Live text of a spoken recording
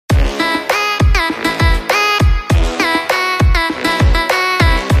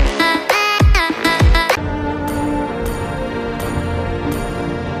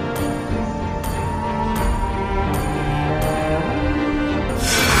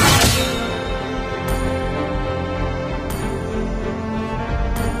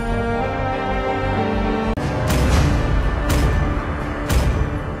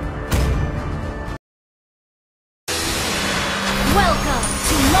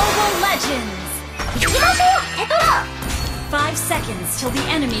seconds till the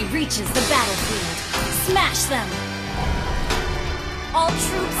enemy reaches the battlefield. Smash them! All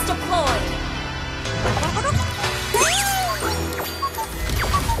troops deployed!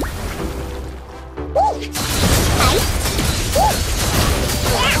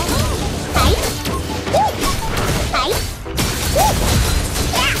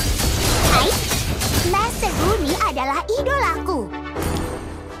 Master Gumi adalah idolaku.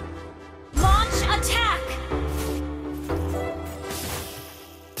 Launch attack!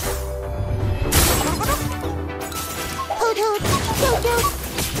 Hoot hoot, toot toot,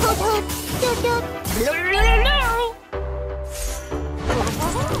 hoot hoot, toot toot.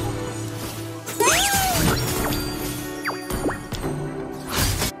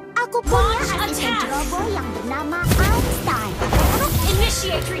 Aku punya asisten ceroboh yang bernama Einstein.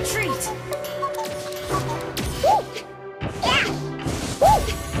 Initiate retreat!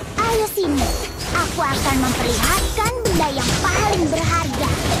 Ayo sini, aku akan memperlihatkan benda yang paling berharga.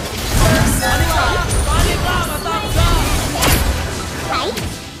 Hai,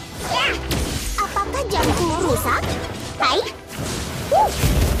 apakah jamku rusak? Hai,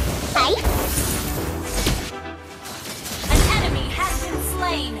 hai. An enemy has been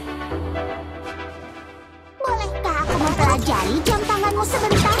slain! Bolehkah aku mempelajari jam tanganmu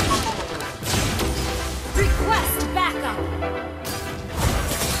sebentar? Request backup!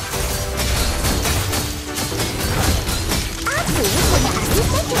 Aku punya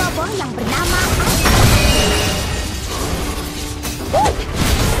asisten ceroboh yang bernama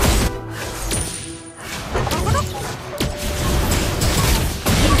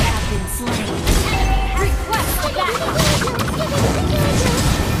You have been slain. Request backup!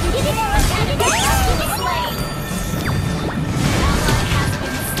 Enemy has been slain. Ally has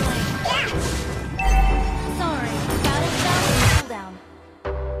been slain. Sorry, got it down.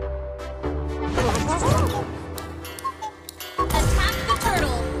 Attack the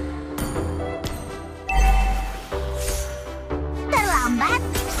turtle. terlambat.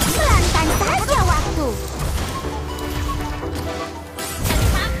 Pelankan saja waktu.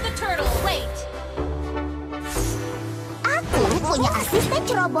 Attack the turtle. Wait. Aku punya asisten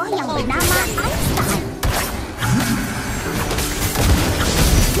ceroboh yang bernama Einstein.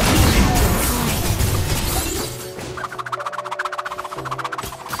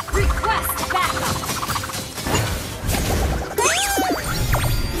 Request backup.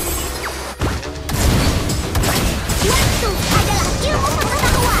 Waktu adalah ilmu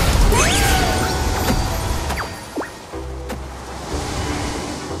pengetahuan.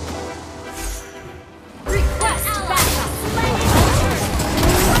 Request backup.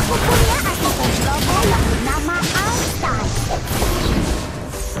 Aku punya asisten ceroboh yang bernama Einstein.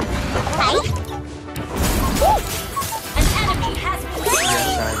 Hai, An enemy has been slain.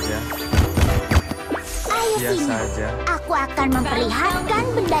 Saja. ayo Biasa sini. aja. Aku akan memperlihatkan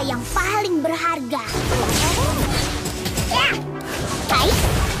benda yang paling berharga. Hai,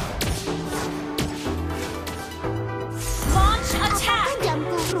 Launch attack. apakah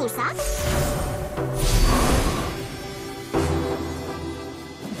jamku rusak?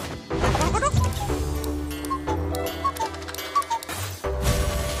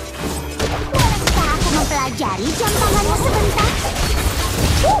 Bolehkah aku mempelajari jam tanganmu sebentar?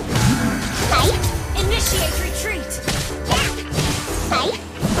 Hai, Initiate retreat. hai.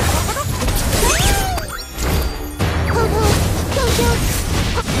 Hut hut, tut tut.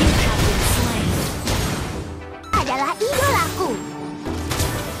 You have been slain. Adalah idolaku.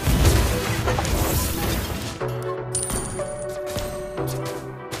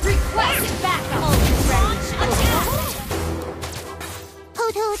 Request backup. Launch attack.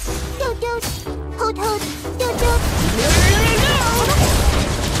 Hut hut, tut tut. Hut hut, tut tut.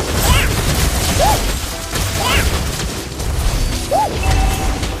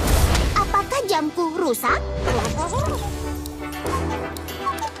 Apakah jamku rusak?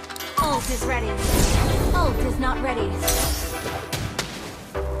 Ult is ready. Ult is not ready.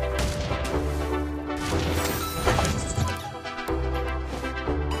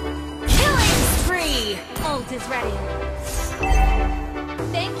 Killing spree. Ult is ready.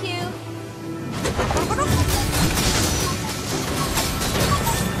 Thank you.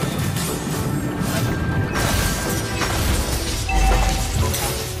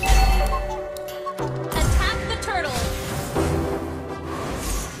 Attack the turtle.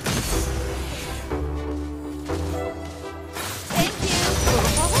 Thank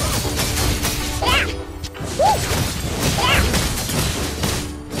you.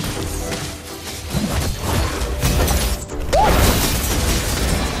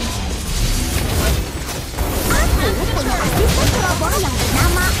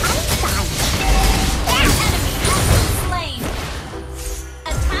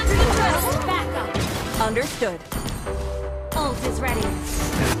 Understood. Ult is ready.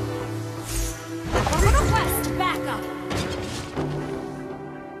 Request backup.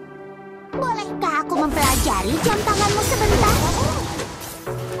 Bolehkah aku mempelajari jam tanganmu sebentar?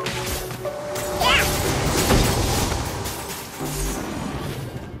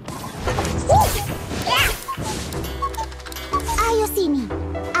 Ayo sini,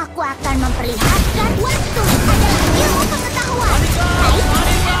 aku akan memperlihatkan waktu adalah ilmu pengetahuan.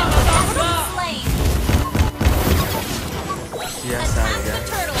 Biasa aja.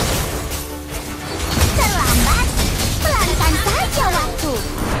 Terlambat, pelankan saja waktu.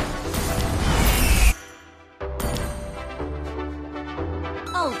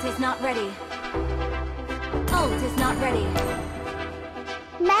 Ult is not ready. Ult is not ready.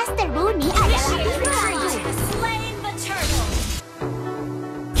 Master Bunny adalah idolaku. Has slain the turtle.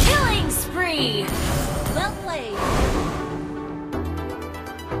 Killing spree. Well played.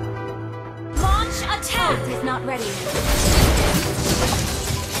 Launch attack. Ult is not ready.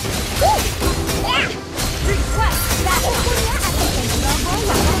 Request battle.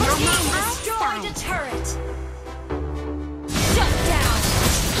 Destroyed a turret. Shut down.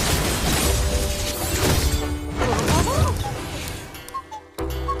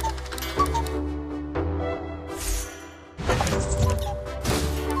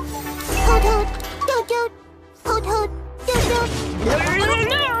 Hoot hoot, toot toot, hoot hoot, toot toot.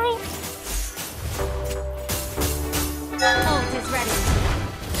 Ult is ready.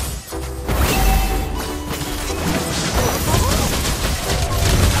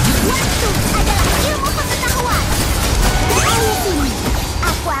 Waktu adalah ilmu pengetahuan. Ayo sini,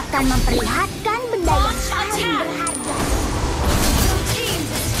 aku akan memperlihatkan benda yang paling berharga. Team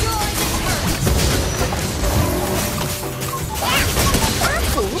destroyed the turret.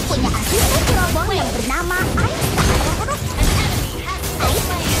 Aku punya asisten cerobong yang bernama Einstein. An enemy has been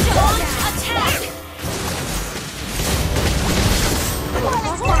slain. Launch attack.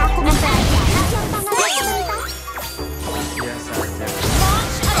 Bolehkah aku mempelajari jam tanganmu sebentar? Biasa aja.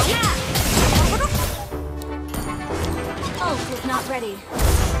 Launch attack. Ult is not ready.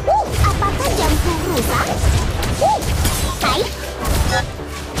 Apakah jamku rusak? Hai.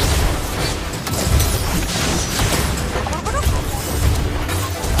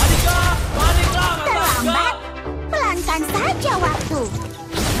 Terlambat, pelankan saja waktu.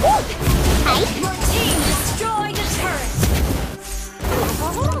 Hai. Your team destroyed a turret.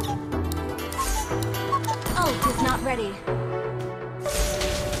 Ult is not ready.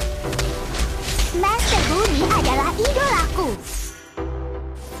 Master Bunny adalah idolaku.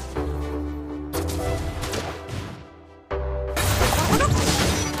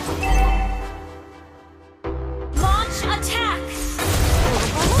 Launch attack.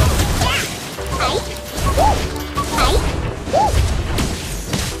 Hai. Hai.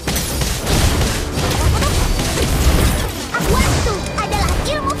 Waktu adalah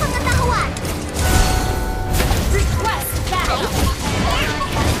ilmu pengetahuan. Request battle.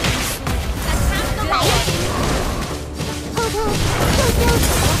 Attack the Lord. Hoot hoot, toot toot,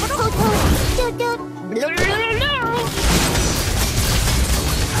 hoot hoot, toot toot. We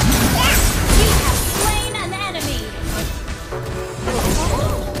have slain an enemy.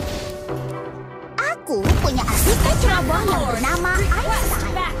 Aku punya asisten cerobong yang bernama Request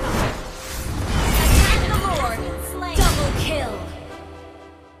Einstein. backup. Attack the Lord. Slain. Double kill.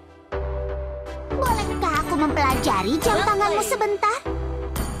 Bolehkah aku mempelajari jam tanganmu sebentar?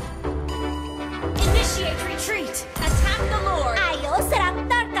 Initiate retreat. Attack the Lord. Ayo serang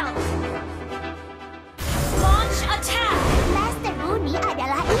turtle. Launch attack. Master Bunny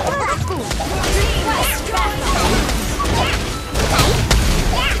adalah idolaku. Request backup. Hai.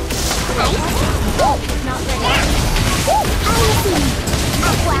 Hai. Not ready. Ayo sini.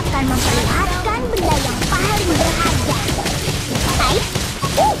 Aku akan memperlihatkan benda yang paling berharga. Hai.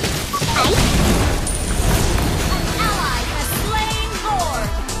 Hai. An ally has slain Lord.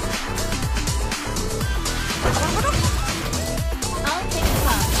 I'll take the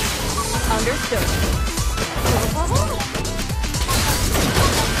puck. Understood.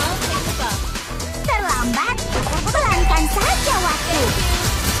 I'll take the buff. Terlambat, pelankan saja waktu.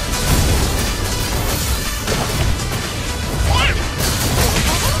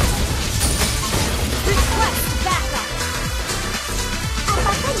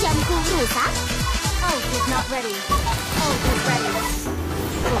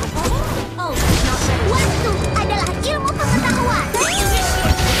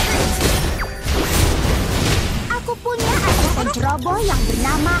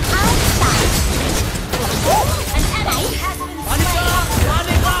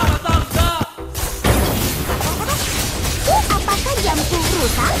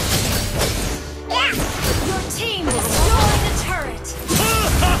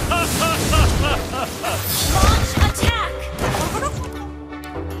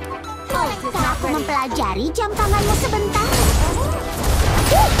 mempelajari jam tanganmu sebentar.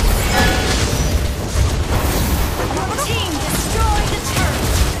 Your team destroyed the turret.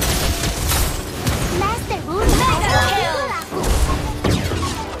 Master Bull Mega kill.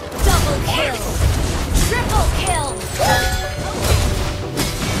 Double kill. Triple kill.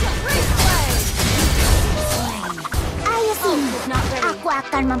 Ayo sini, aku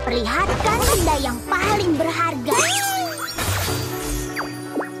akan memperlihatkan benda yang paling berharga. Mega kill.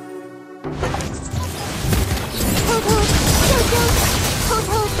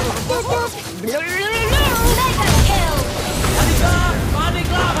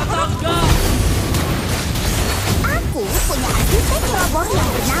 Aku punya arsitek robot yang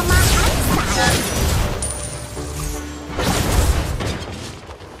bernama Einstein.